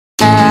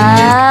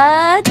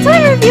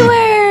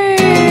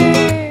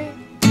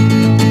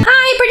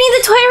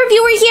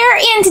here,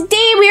 and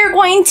today we are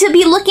going to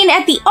be looking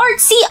at the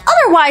Artsi,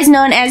 otherwise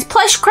known as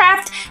Plush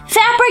Craft,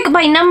 fabric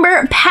by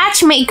number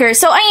patch maker.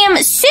 So I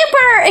am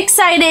super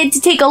excited to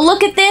take a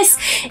look at this.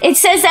 It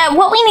says that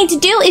what we need to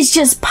do is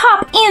just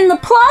pop in the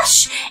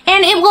plush,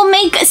 and it will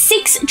make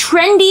 6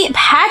 trendy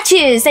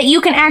patches that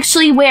you can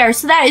actually wear.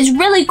 So that is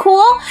really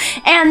cool,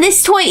 and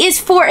this toy is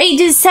for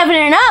ages 7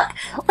 and up.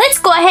 Let's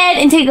go ahead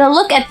and take a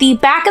look at the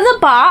back of the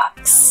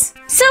box.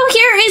 So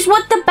here is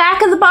what the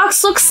back of the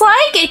box looks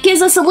like. It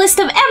gives us a list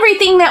of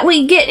everything that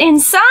we get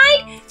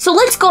inside. So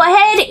let's go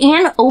ahead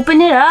and open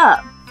it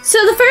up. So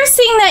the first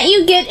thing that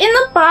you get in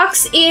the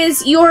box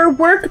is your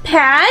work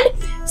pad.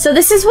 So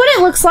this is what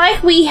it looks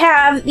like. We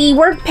have the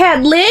work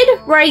pad lid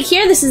right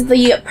here. This is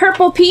the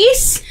purple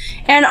piece.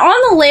 And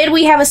on the lid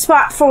we have a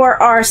spot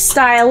for our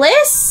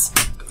stylus.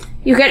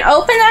 You can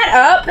open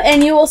that up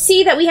and you will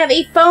see that we have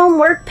a foam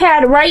work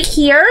pad right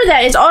here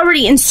that is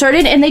already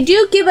inserted, and they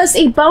do give us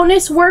a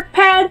bonus work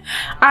pad.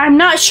 I'm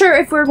not sure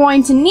if we're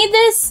going to need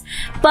this,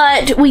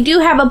 but we do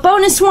have a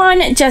bonus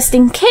one just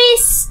in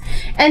case.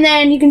 And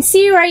then you can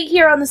see right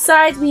here on the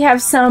sides we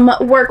have some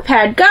work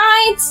pad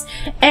guides,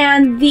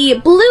 and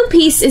the blue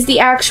piece is the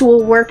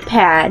actual work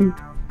pad.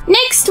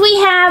 Next we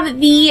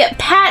have the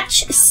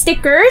patch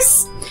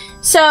stickers.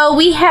 So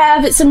we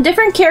have some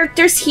different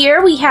characters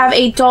here. We have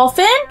a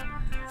dolphin,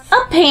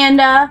 a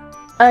panda,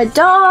 a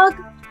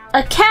dog,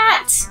 a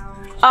cat,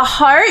 a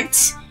heart,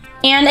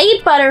 and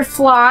a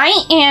butterfly.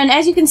 And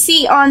as you can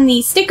see on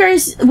the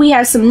stickers, we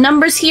have some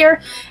numbers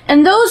here,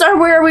 and those are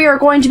where we are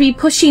going to be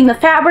pushing the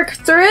fabric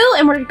through,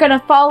 and we're going to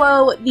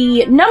follow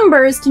the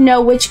numbers to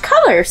know which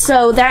color.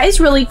 So that is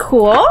really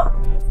cool.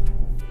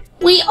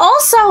 We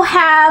also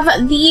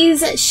have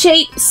these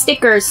shape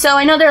stickers. So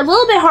I know they're a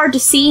little bit hard to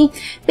see.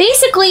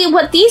 Basically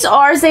what these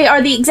are is they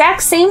are the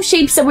exact same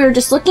shapes that we were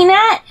just looking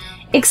at,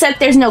 except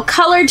there's no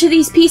color to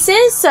these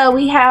pieces. So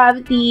we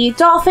have the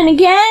dolphin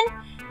again,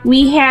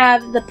 we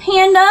have the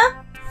panda,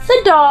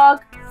 the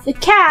dog, the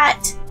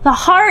cat, the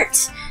heart,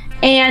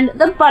 and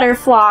the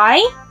butterfly.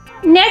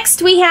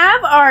 Next we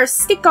have our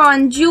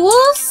stick-on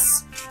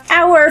jewels,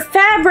 our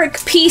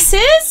fabric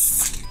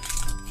pieces,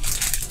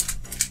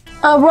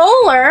 a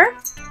roller,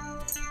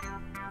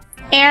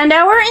 and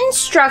our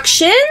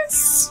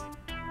instructions.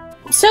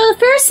 So the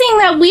first thing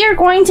that we are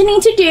going to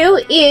need to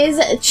do is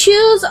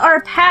choose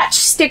our patch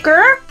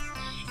sticker,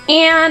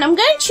 and I'm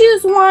going to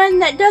choose one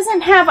that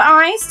doesn't have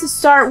eyes to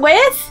start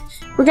with.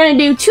 We're going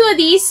to do 2 of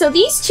these. So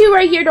these 2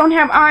 right here don't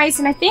have eyes,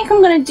 and I think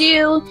I'm going to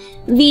do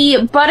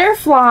the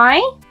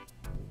butterfly.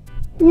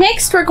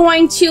 Next we're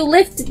going to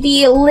lift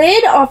the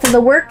lid off of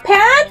the work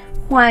pad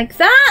like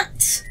that.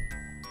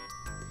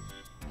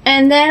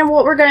 And then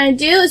what we're going to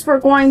do is we're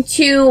going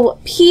to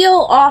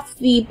peel off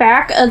the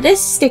back of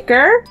this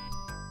sticker.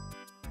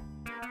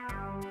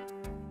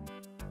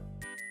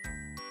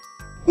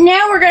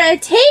 Now we're going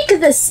to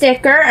take the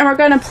sticker and we're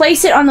going to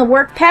place it on the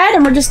work pad,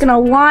 and we're just going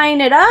to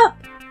line it up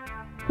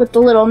with the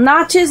little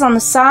notches on the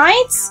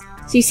sides.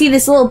 So you see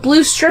this little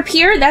blue strip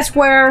here, that's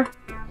where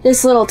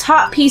this little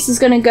top piece is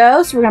going to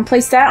go. So we're going to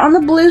place that on the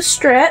blue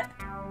strip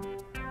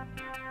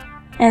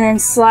and then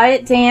slide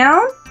it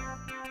down.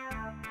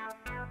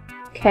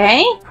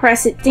 Okay,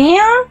 press it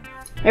down.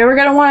 And we're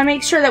going to want to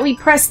make sure that we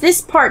press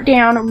this part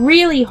down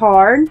really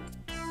hard.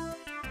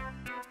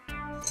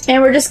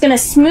 And we're just going to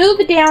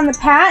smooth down the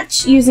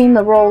patch using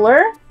the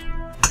roller.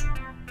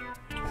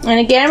 And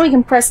again, we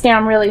can press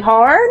down really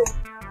hard.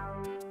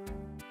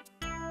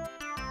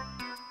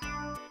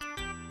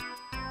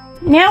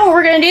 Now what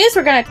we're going to do is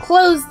we're going to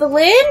close the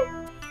lid.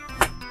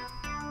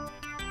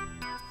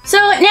 So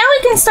now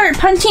we can start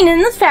punching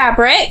in the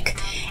fabric.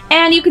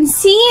 And you can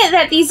see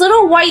that these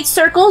little white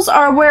circles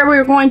are where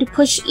we're going to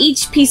push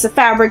each piece of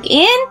fabric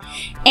in.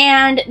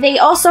 And they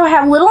also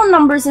have little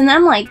numbers in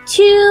them, like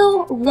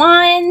 2,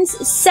 1s,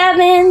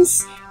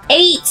 7s,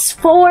 8s,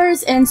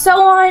 4s, and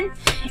so on.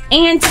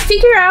 And to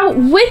figure out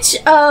which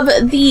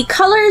of the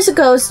colors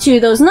goes to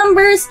those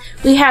numbers,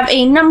 we have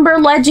a number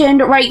legend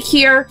right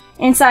here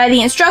inside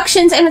the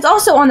instructions, and it's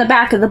also on the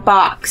back of the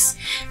box.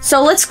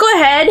 So let's go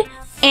ahead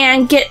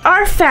and get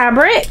our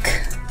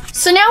fabric.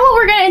 So now what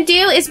we're going to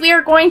do is we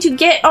are going to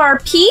get our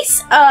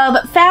piece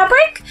of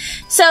fabric.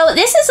 So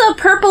this is a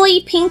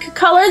purpley pink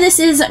color. This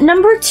is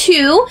number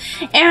 2.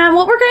 And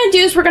what we're going to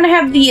do is we're going to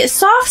have the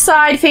soft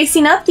side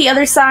facing up. The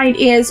other side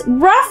is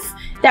rough.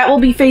 That will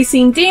be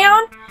facing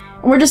down.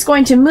 And we're just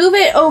going to move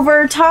it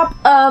over top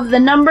of the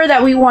number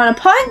that we want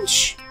to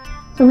punch.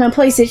 So I'm going to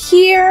place it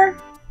here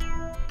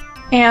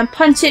and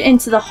punch it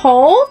into the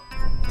hole.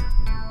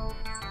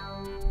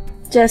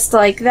 Just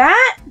like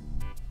that.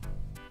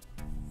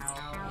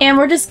 And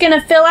we're just going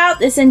to fill out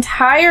this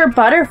entire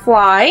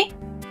butterfly.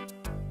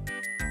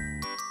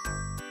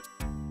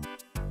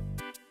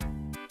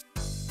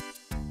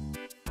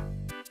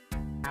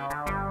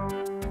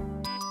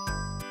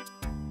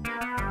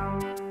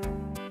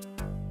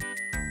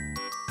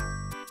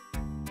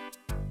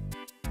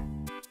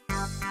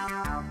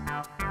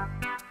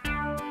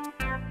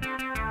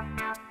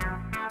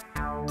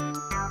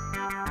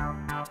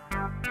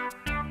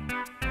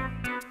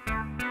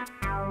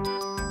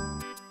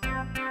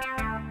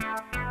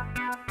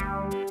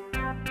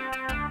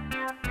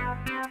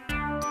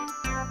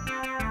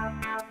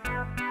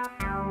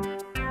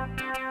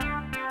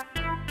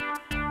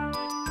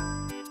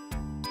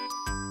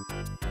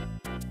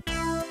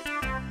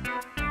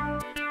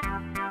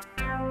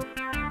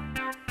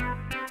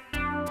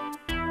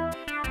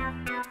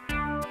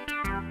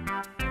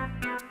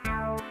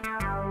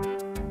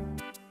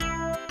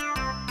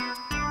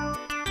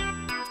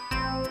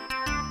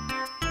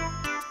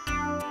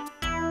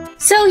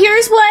 So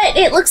here's what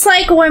it looks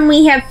like when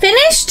we have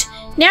finished.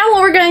 Now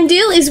what we're going to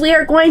do is we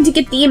are going to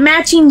get the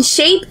matching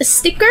shape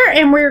sticker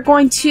and we're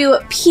going to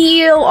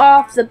peel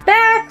off the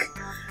back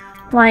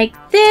like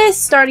this,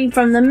 starting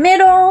from the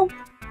middle.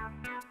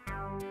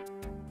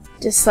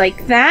 Just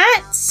like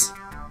that.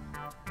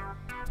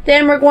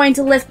 Then we're going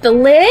to lift the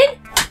lid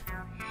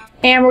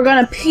and we're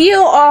going to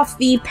peel off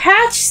the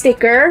patch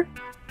sticker.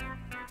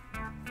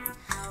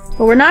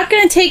 But we're not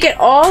going to take it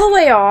all the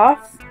way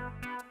off.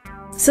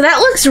 So that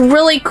looks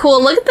really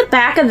cool. Look at the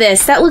back of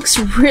this. That looks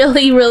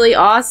really, really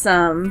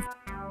awesome.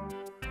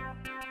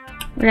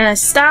 We're going to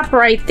stop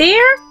right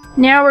there.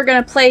 Now we're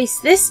going to place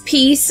this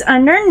piece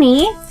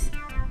underneath.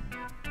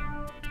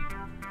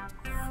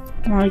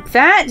 Like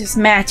that, just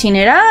matching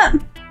it up.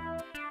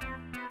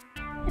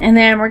 And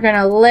then we're going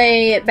to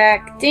lay it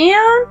back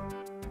down.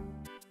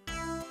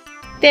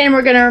 Then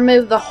we're going to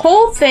remove the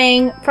whole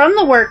thing from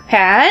the work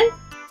pad.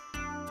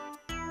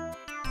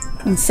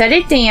 And set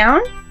it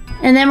down.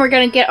 And then we're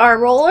going to get our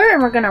roller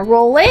and we're going to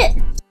roll it.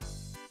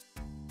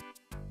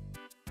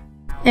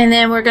 And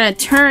then we're going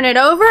to turn it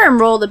over and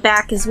roll the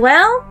back as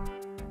well.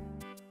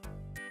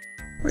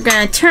 We're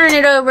going to turn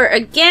it over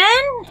again.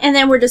 And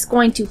then we're just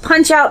going to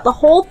punch out the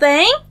whole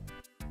thing.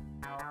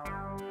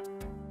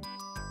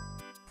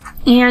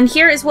 And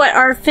here is what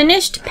our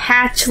finished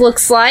patch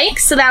looks like.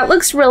 So that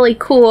looks really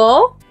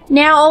cool.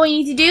 Now all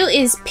we need to do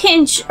is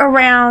pinch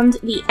around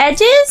the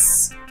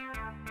edges.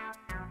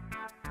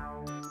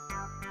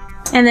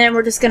 And then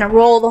we're just going to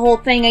roll the whole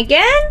thing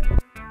again.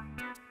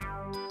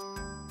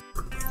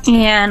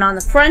 And on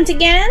the front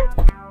again.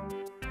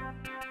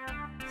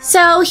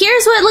 So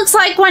here's what it looks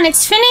like when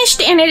it's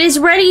finished and it is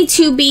ready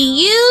to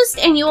be used.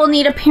 And you will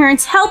need a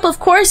parent's help, of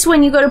course,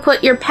 when you go to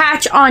put your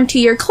patch onto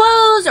your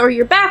clothes or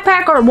your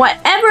backpack or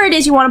whatever it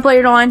is you want to put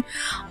it on.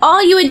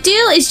 All you would do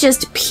is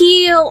just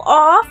peel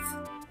off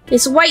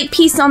this white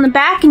piece on the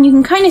back. And you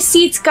can kind of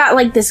see it's got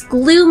like this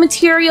glue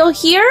material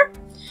here.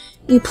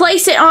 You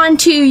place it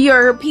onto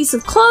your piece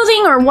of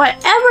clothing or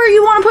whatever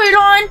you want to put it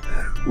on.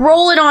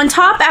 Roll it on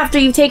top after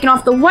you've taken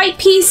off the white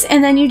piece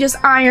and then you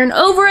just iron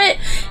over it.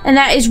 And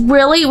that is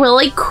really,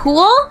 really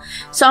cool.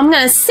 So I'm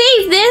going to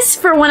save this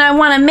for when I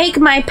want to make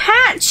my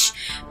patch.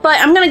 But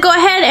I'm going to go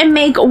ahead and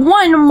make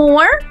one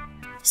more.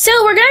 So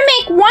we're going to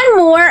make one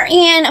more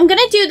and I'm going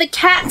to do the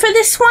cat for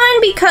this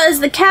one because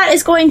the cat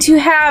is going to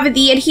have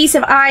the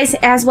adhesive eyes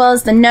as well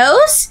as the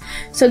nose.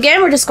 So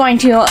again, we're just going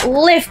to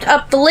lift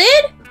up the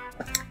lid.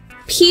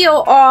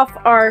 Peel off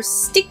our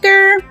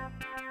sticker.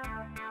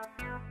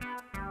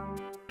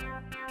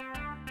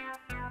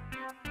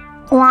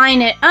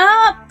 Line it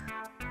up.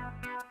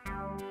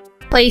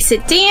 Place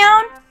it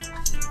down.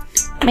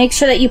 Make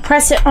sure that you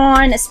press it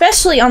on,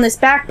 especially on this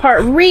back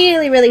part,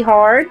 really, really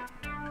hard.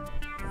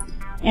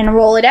 And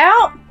roll it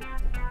out.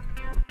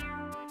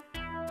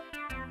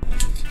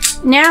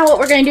 Now what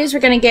we're going to do is we're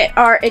going to get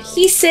our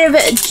adhesive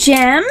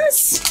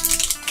gems.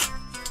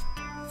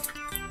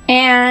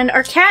 And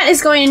our cat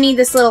is going to need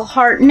this little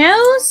heart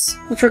nose,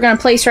 which we're going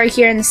to place right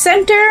here in the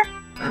center,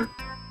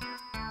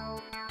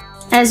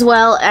 as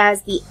well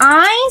as the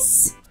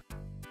eyes.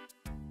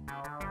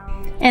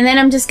 And then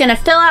I'm just going to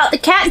fill out the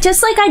cat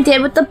just like I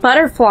did with the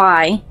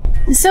butterfly.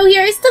 So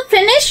here's the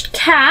finished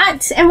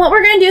cat, and what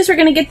we're going to do is we're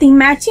going to get the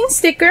matching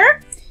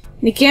sticker.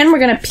 And again, we're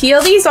going to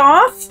peel these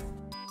off,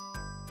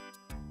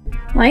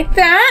 like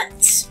that.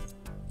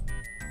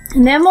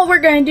 And then what we're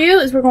going to do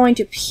is we're going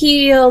to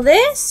peel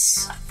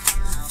this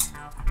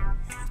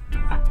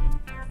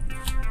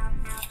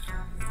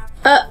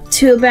up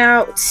to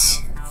about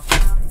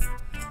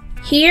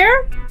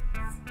here.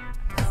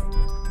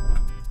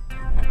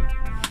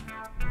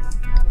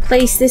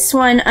 Place this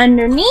one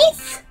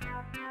underneath.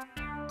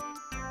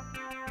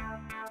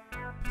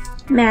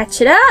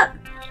 Match it up.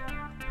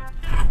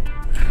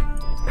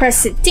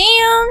 Press it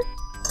down.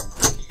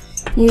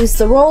 Use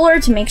the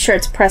roller to make sure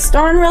it's pressed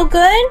on real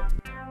good.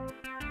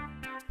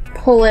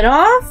 Pull it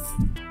off.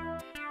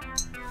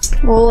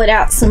 Roll it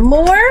out some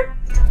more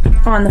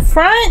on the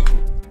front.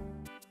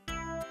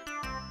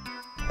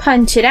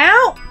 Punch it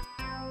out.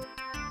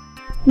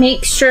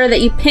 Make sure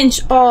that you pinch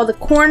all the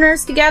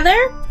corners together.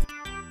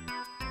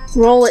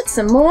 Roll it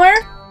some more.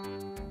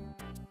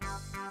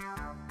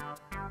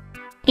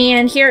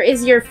 And here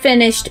is your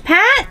finished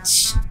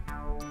patch.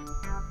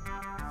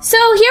 So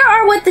here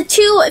are what the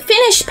two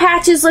finished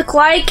patches look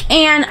like,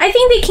 and I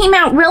think they came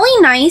out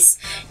really nice.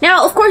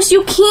 Now, of course,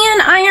 you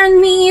can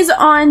iron these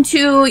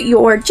onto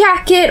your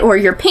jacket or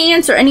your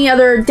pants or any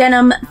other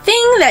denim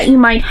thing that you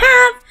might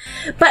have,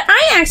 but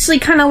I actually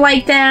kind of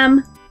like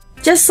them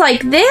just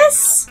like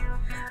this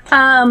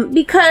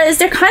because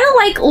they're kind of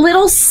like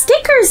little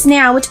stickers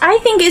now, which I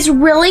think is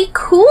really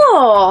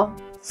cool.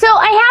 So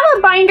I have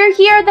a binder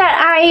here that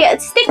I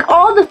stick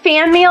all the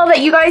fan mail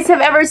that you guys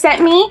have ever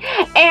sent me,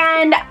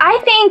 and I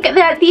think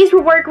that these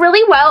would work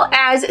really well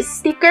as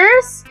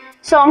stickers.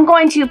 So I'm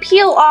going to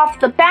peel off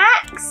the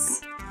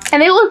backs,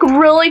 and they look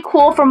really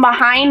cool from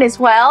behind as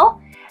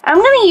well. I'm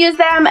going to use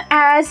them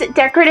as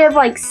decorative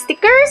like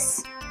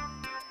stickers.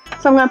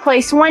 So I'm going to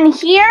place one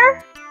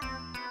here,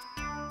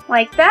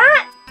 like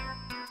that.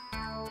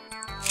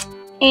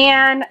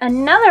 And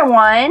another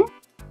one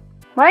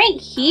right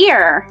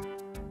here.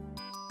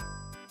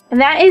 And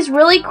that is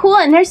really cool,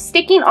 and they're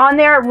sticking on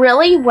there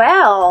really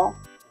well.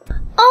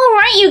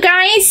 Alright, you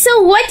guys,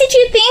 so what did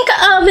you think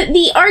of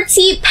the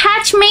Artsi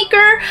patch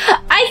maker?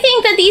 I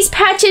think that these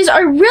patches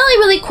are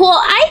really cool.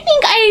 I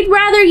think I'd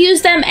rather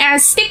use them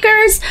as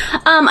stickers.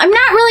 I'm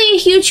not really a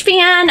huge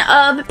fan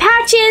of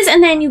patches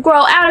and then you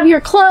grow out of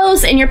your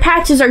clothes and your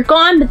patches are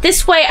gone, but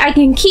this way I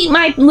can keep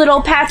my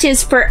little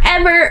patches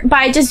forever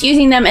by just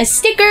using them as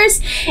stickers.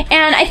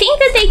 And I think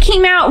that they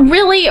came out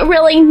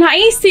really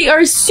nice. They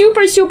are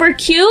super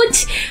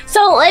cute.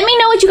 So let me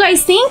know what you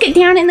guys think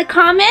down in the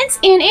comments,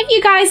 and if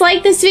you guys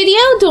like this video,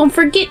 don't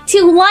forget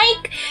to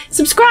like,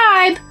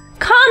 subscribe,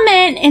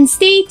 comment, and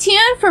stay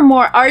tuned for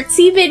more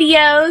artsy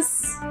videos.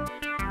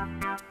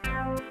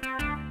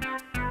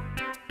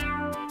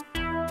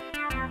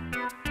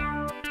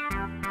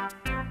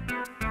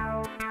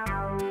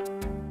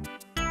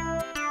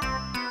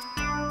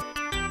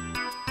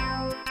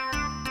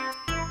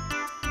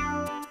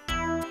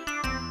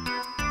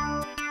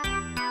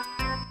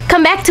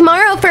 Come back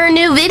tomorrow for a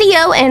new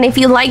video, and if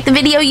you like the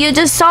video you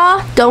just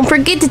saw, don't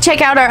forget to check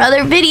out our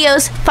other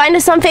videos. Find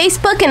us on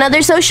Facebook and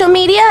other social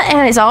media,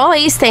 and as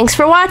always, thanks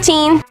for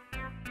watching.